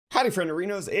Howdy,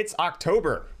 frienderinos. It's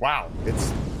October. Wow,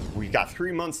 we got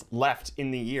 3 months left in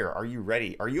the year. Are you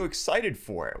ready? Are you excited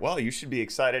for it? Well, you should be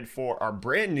excited for our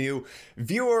brand new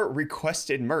viewer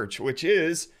requested merch, which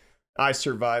is I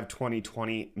Survived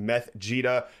 2020 Meth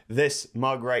Gita. This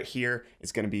mug right here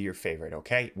is going to be your favorite,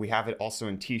 okay? We have it also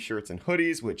in t-shirts and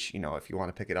hoodies, which, you know, if you want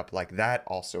to pick it up like that,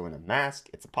 also in a mask,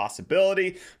 it's a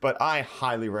possibility, but I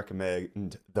highly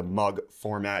recommend the mug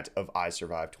format of I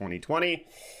Survived 2020.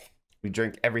 We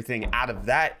drink everything out of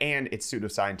that, and it's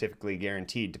pseudoscientifically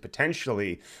guaranteed to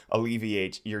potentially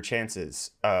alleviate your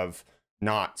chances of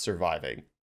not surviving.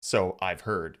 So I've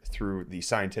heard through the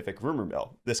scientific rumor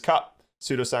mill. This cup,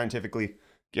 pseudoscientifically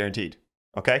guaranteed.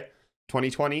 Okay?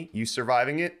 2020, you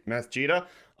surviving it, Meth Gita,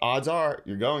 odds are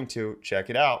you're going to. Check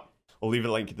it out. We'll leave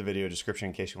a link in the video description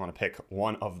in case you want to pick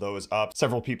one of those up.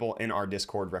 Several people in our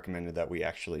Discord recommended that we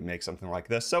actually make something like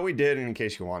this, so we did, and in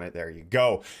case you want it, there you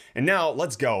go. And now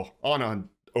let's go on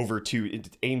over to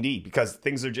AMD, because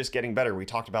things are just getting better. We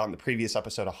talked about in the previous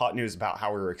episode of Hot News about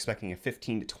how we were expecting a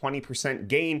 15 to 20%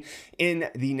 gain in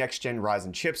the next-gen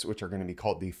Ryzen chips, which are going to be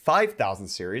called the 5000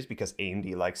 series, because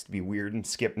AMD likes to be weird and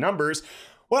skip numbers.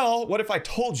 Well, what if I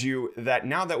told you that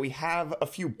now that we have a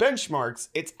few benchmarks,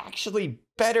 it's actually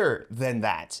better than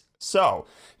that? So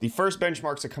the first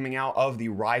benchmarks are coming out of the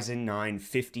Ryzen 9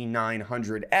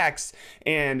 5900X,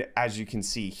 and as you can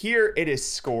see here, it is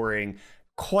scoring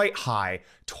quite high,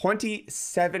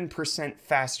 27%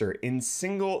 faster in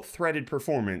single-threaded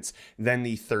performance than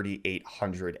the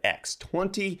 3800X.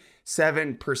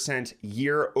 27%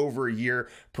 year-over-year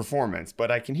performance.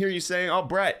 But I can hear you saying, oh,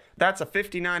 Brett, that's a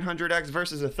 5900X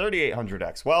versus a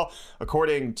 3800X. Well,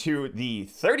 according to the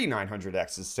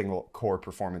 3900X's single-core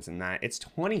performance in that, it's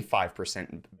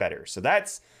 25% better. So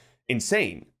that's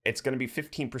insane. It's going to be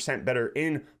 15% better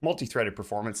in multi-threaded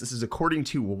performance. This is according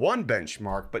to one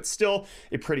benchmark, but still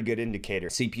a pretty good indicator.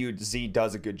 CPU-Z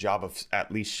does a good job of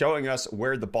at least showing us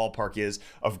where the ballpark is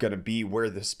of going to be where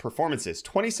this performance is.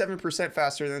 27%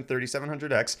 faster than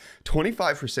 3700X,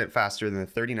 25% faster than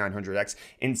the 3900X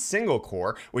in single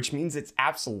core, which means it's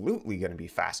absolutely going to be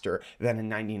faster than a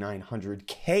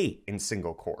 9900K in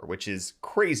single core, which is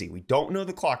crazy. We don't know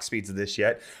the clock speeds of this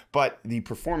yet, but the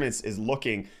performance is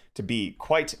looking to be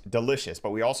quite delicious. But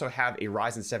we also have a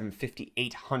Ryzen 7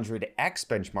 5800X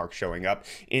benchmark showing up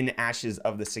in Ashes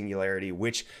of the Singularity,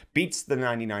 which beats the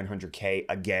 9900K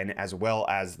again, as well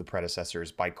as the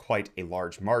predecessors by quite a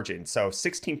large margin. So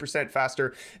 16%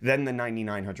 faster than the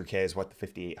 9900K is what the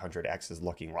 5800X is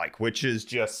looking like, which is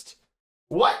just,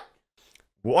 what?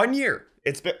 1 year.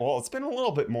 It's been a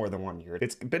little bit more than 1 year.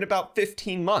 It's been about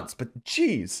 15 months, but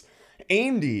geez.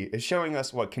 AMD is showing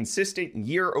us what consistent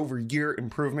year-over-year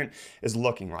improvement is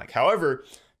looking like. However,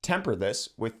 temper this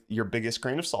with your biggest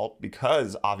grain of salt,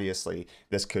 because obviously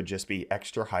this could just be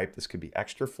extra hype. This could be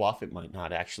extra fluff. It might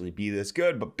not actually be this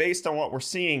good, but based on what we're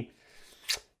seeing,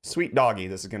 sweet doggy,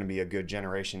 this is going to be a good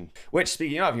generation. Which,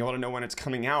 speaking of, you want to know when it's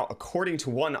coming out? According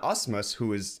to one ASUS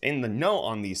who is in the know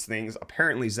on these things,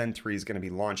 apparently Zen 3 is going to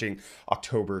be launching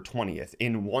October 20th.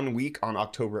 In 1 week, on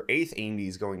October 8th, AMD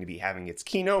is going to be having its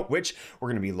keynote, which we're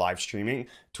going to be live streaming,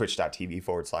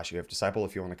 twitch.tv/UFDisciple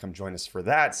if you want to come join us for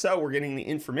that. So we're getting the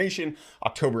information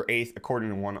October 8th, according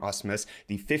to one ASUS.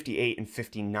 The 58 and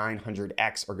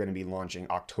 5900X are going to be launching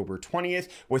October 20th,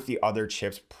 with the other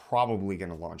chips probably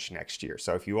going to launch next year.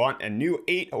 So if you want a new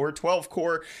 8 or 12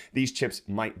 core, these chips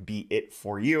might be it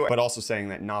for you. But also saying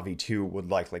that Navi 2 would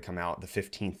likely come out the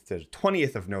 15th to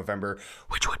 20th of November,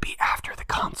 which would be after the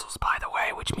consoles, by the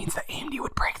way, which means that AMD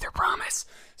would break their promise.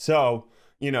 So,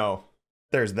 you know,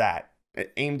 there's that.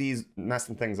 AMD's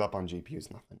messing things up on GPUs,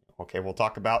 nothing. Okay, we'll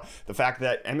talk about the fact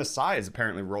that MSI is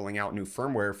apparently rolling out new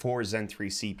firmware for Zen 3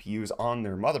 CPUs on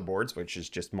their motherboards, which is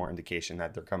just more indication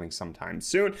that they're coming sometime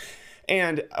soon.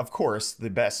 And of course, the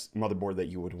best motherboard that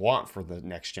you would want for the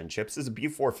next gen chips is a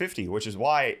B450, which is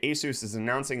why ASUS is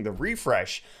announcing the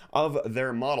refresh of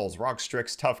their models. ROG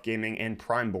Strix, Tough Gaming, and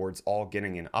Prime boards all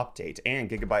getting an update, and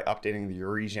Gigabyte updating the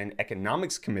Eurasian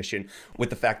Economics Commission with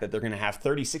the fact that they're going to have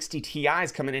 3060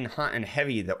 Ti's coming in hot and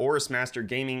heavy, the Aorus Master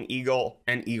Gaming Eagle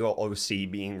and Eagle OC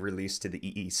being released to the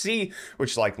EEC,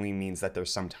 which likely means that they're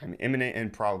sometime imminent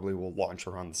and probably will launch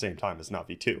around the same time as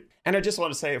Navi 2. And I just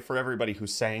want to say, for everybody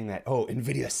who's saying that, oh,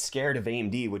 NVIDIA's scared of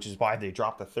AMD, which is why they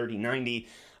dropped the 3090,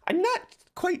 I'm not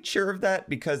quite sure of that,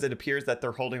 because it appears that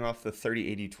they're holding off the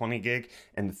 3080 20 gig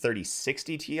and the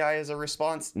 3060 Ti as a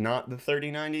response, not the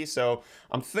 3090. So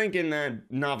I'm thinking that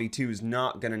Navi 2 is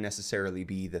not going to necessarily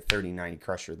be the 3090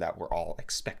 crusher that we're all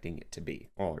expecting it to be.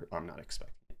 Or I'm not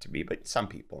expecting it. to be, but some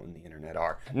people in the internet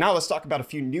are. Now let's talk about a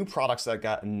few new products that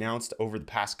got announced over the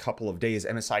past couple of days.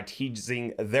 MSI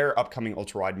teasing their upcoming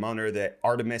ultra-wide monitor, the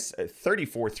Artymis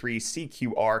 34-3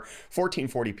 CQR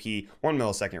 1440p, 1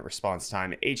 millisecond response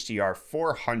time, HDR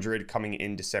 400, coming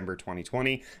in December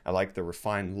 2020. I like the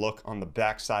refined look on the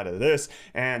backside of this.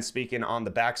 And speaking on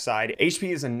the backside,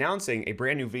 HP is announcing a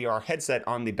brand new VR headset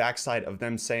on the backside of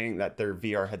them saying that their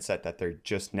VR headset that they're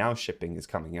just now shipping is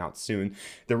coming out soon.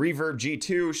 The Reverb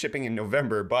G2 shipping in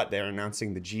November, but they're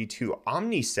announcing the G2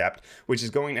 Omnicept, which is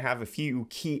going to have a few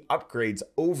key upgrades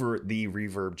over the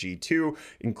Reverb G2,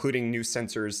 including new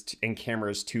sensors and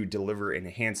cameras to deliver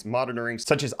enhanced monitoring,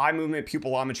 such as eye movement,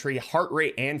 pupillometry, heart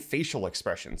rate, and facial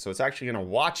expression. So it's actually going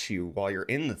to watch you while you're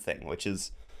in the thing, which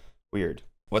is weird.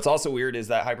 What's also weird is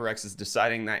that HyperX is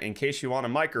deciding that in case you want a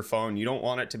microphone, you don't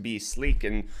want it to be sleek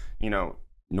and, you know,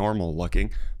 normal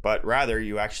looking, but rather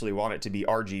you actually want it to be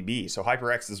RGB. So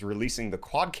HyperX is releasing the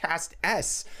Quadcast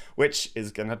S, which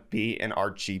is going to be an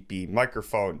RGB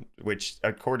microphone, which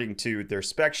according to their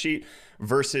spec sheet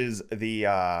versus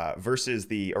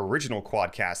the original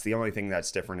Quadcast, the only thing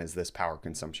that's different is this power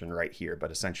consumption right here, but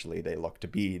essentially they look to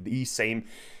be the same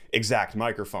exact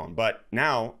microphone, but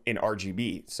now in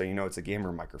RGB, so you know it's a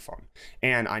gamer microphone.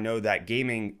 And I know that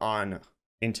gaming on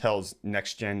Intel's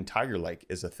next-gen Tiger Lake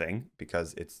is a thing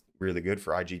because it's really good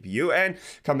for iGPU, and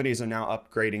companies are now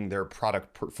upgrading their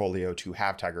product portfolio to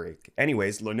have Tiger Lake.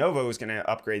 Anyways, Lenovo is going to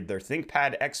upgrade their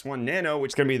Thinkpad X1 Nano,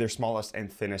 which is going to be their smallest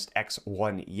and thinnest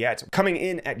X1 yet, coming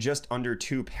in at just under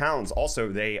 2 pounds. Also,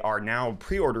 they are now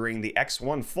pre-ordering the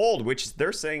X1 Fold, which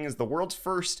they're saying is the world's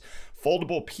first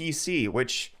foldable PC,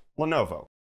 which Lenovo.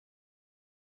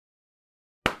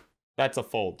 That's a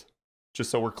fold,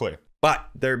 just so we're clear. But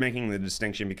they're making the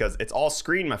distinction because it's all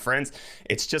screen, my friends.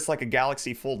 It's just like a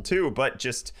Galaxy Fold 2, but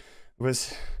just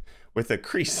with a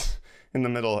crease in the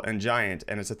middle and giant.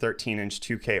 And it's a 13-inch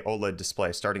 2K OLED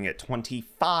display starting at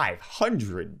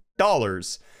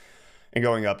 $2,500 and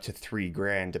going up to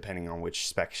 $3,000 depending on which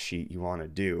spec sheet you want to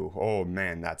do. Oh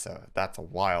man, that's a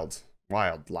wild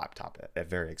laptop at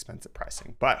very expensive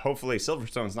pricing. But hopefully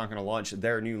Silverstone's not going to launch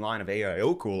their new line of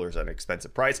AIO coolers at an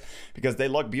expensive price because they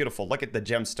look beautiful. Look at the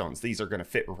gemstones. These are going to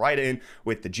fit right in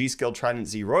with the G-Skill Trident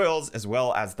Z Royals as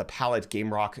well as the Palette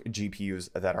GameRock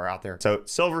GPUs that are out there. So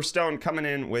Silverstone coming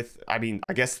in with, I mean,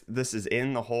 I guess this is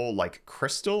in the whole like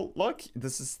crystal look.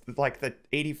 This is like the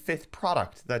 85th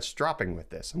product that's dropping with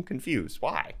this. I'm confused.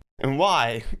 Why? And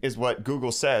why is what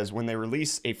Google says when they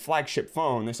release a flagship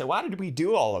phone. They say, why did we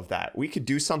do all of that? We could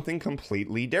do something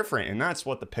completely different. And that's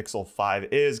what the Pixel 5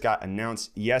 is. Got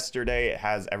announced yesterday. It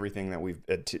has everything that we've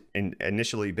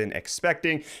initially been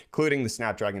expecting, including the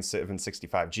Snapdragon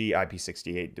 765G,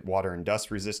 IP68 water and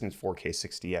dust resistance, 4K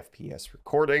 60 FPS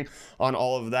recording on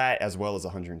all of that, as well as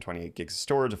 128 gigs of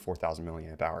storage, a 4,000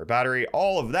 milliamp hour battery,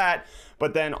 all of that,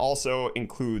 but then also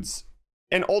includes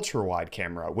an ultra-wide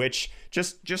camera, which,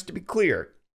 just to be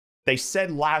clear, they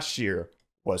said last year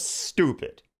was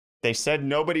stupid. They said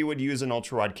nobody would use an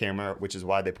ultra-wide camera, which is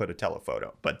why they put a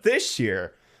telephoto. But this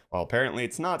year, well, apparently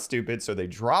it's not stupid, so they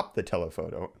dropped the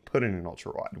telephoto and put in an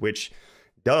ultra-wide, which,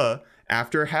 duh,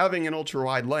 after having an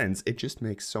ultra-wide lens, it just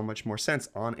makes so much more sense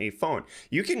on a phone.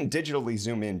 You can digitally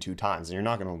zoom in 2 times and you're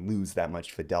not going to lose that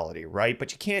much fidelity, right?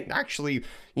 But you can't actually,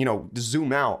 you know,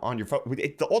 zoom out on your phone.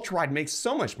 The ultra-wide makes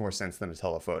so much more sense than a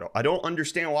telephoto. I don't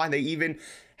understand why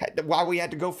why we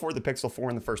had to go for the Pixel 4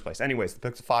 in the first place. Anyways,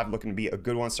 the Pixel 5 looking to be a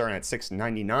good one, starting at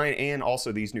 $699, and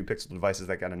also these new Pixel devices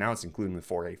that got announced, including the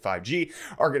 4A 5G,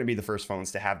 are going to be the first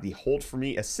phones to have the Hold For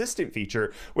Me Assistant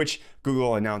feature, which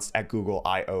Google announced at Google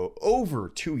I/O over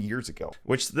 2 years ago,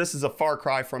 which this is a far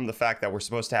cry from the fact that we're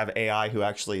supposed to have AI who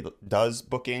actually does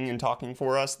booking and talking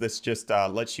for us. This just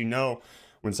lets you know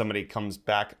when somebody comes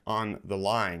back on the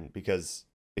line because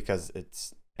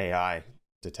it's AI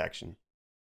detection.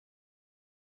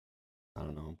 I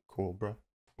don't know. Cool, bro.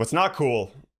 What's not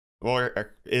cool,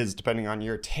 or is, depending on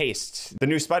your taste, the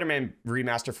new Spider-Man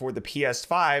remaster for the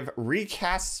PS5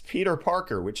 recasts Peter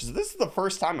Parker, this is the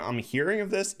first time I'm hearing of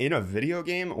this in a video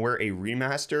game where a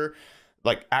remaster,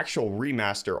 like actual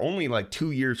remaster, only like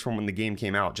 2 years from when the game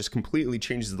came out, just completely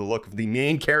changes the look of the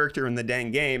main character in the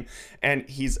dang game. And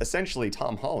he's essentially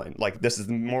Tom Holland. Like, this is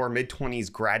the more mid-20s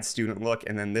grad student look,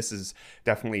 and then this is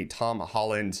definitely Tom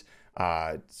Holland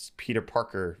Peter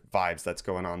Parker vibes that's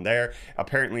going on there.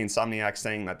 Apparently Insomniac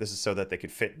saying that this is so that they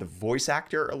could fit the voice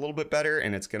actor a little bit better,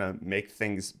 and it's gonna make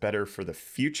things better for the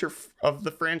future of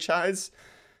the franchise.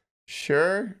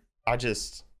 Sure.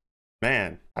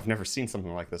 Man, I've never seen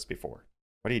something like this before.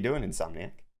 What are you doing,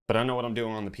 Insomniac? but I don't know what I'm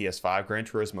doing on the PS5. Gran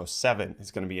Turismo 7 is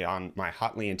going to be on my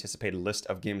hotly anticipated list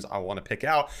of games I want to pick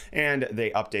out, and they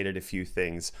updated a few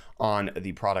things on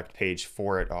the product page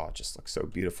for it. Oh, it just looks so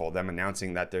beautiful. Them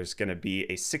announcing that there's going to be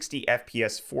a 60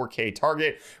 FPS 4K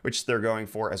target, which they're going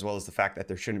for, as well as the fact that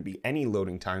there shouldn't be any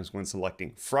loading times when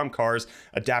selecting from cars,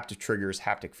 adaptive triggers,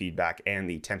 haptic feedback, and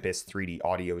the Tempest 3D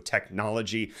audio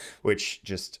technology, which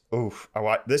just, oof, I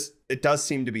want this. It does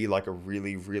seem to be like a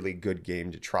really, really good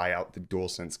game to try out the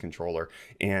DualSense controller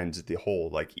and the whole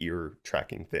like ear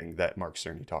tracking thing that Mark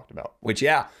Cerny talked about. Which,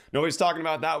 yeah, nobody's talking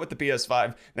about that with the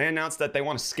PS5. They announced that they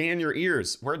want to scan your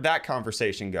ears. Where'd that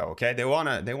conversation go? Okay, they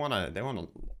wanna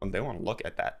look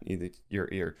at that.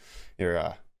 Your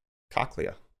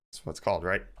cochlea. That's what it's called,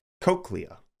 right?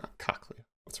 Cochlea, not cochlea.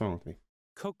 What's wrong with me?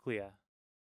 Cochlea.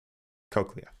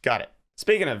 Cochlea. Got it.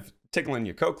 Speaking of tickling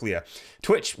your cochlea,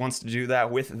 Twitch wants to do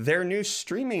that with their new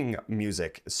streaming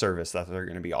music service that they're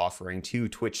going to be offering to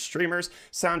Twitch streamers.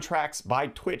 Soundtracks by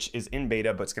Twitch is in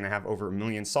beta, but it's going to have over 1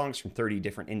 million songs from 30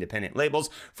 different independent labels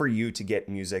for you to get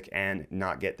music and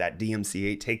not get that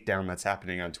DMCA takedown that's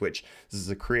happening on Twitch. This is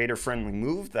a creator-friendly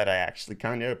move that I actually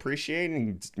kind of appreciate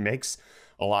and makes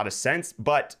a lot of sense,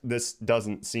 but this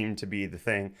doesn't seem to be the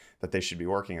thing that they should be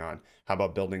working on. How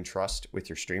about building trust with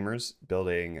your streamers,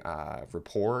 building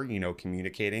rapport,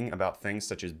 communicating about things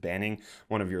such as banning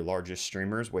one of your largest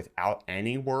streamers without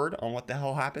any word on what the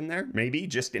hell happened there? Maybe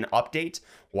just an update.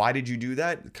 Why did you do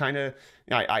that? Kind of,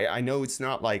 I know it's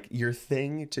not like your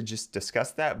thing to just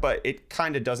discuss that, but it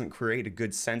kind of doesn't create a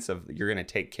good sense of you're going to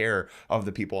take care of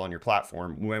the people on your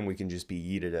platform when we can just be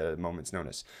yeeted at a moment's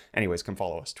notice. Anyways, come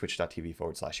follow us,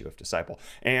 twitch.tv/UFDisciple.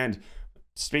 And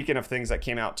speaking of things that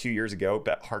came out 2 years ago,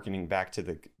 but harkening back to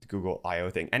the Google I/O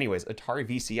thing. Anyways, Atari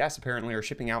VCS apparently are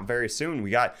shipping out very soon.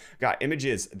 We got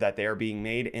images that they are being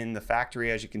made in the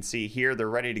factory. As you can see here, they're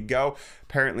ready to go.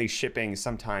 Apparently shipping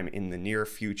sometime in the near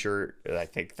future. I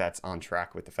think that's on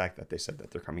track with the fact that they said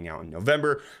that they're coming out in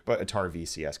November, but Atari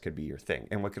VCS could be your thing.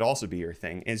 And what could also be your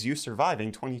thing is you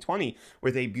surviving 2020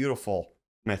 with a beautiful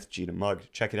Meth Gita mug.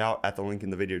 Check it out at the link in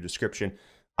the video description.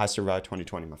 I survived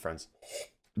 2020, my friends.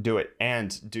 Do it,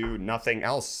 and do nothing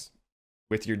else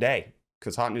with your day,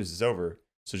 because hot news is over.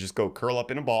 So just go curl up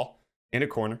in a ball in a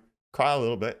corner, cry a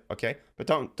little bit, okay? But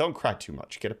don't cry too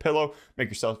much. Get a pillow, make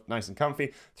yourself nice and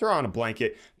comfy, throw on a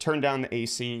blanket, turn down the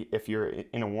AC if you're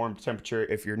in a warm temperature.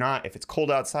 If you're not, if it's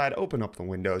cold outside, open up the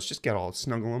windows, just get all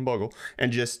snuggle and buggle,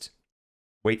 and just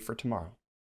wait for tomorrow,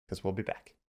 because we'll be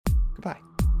back. Goodbye.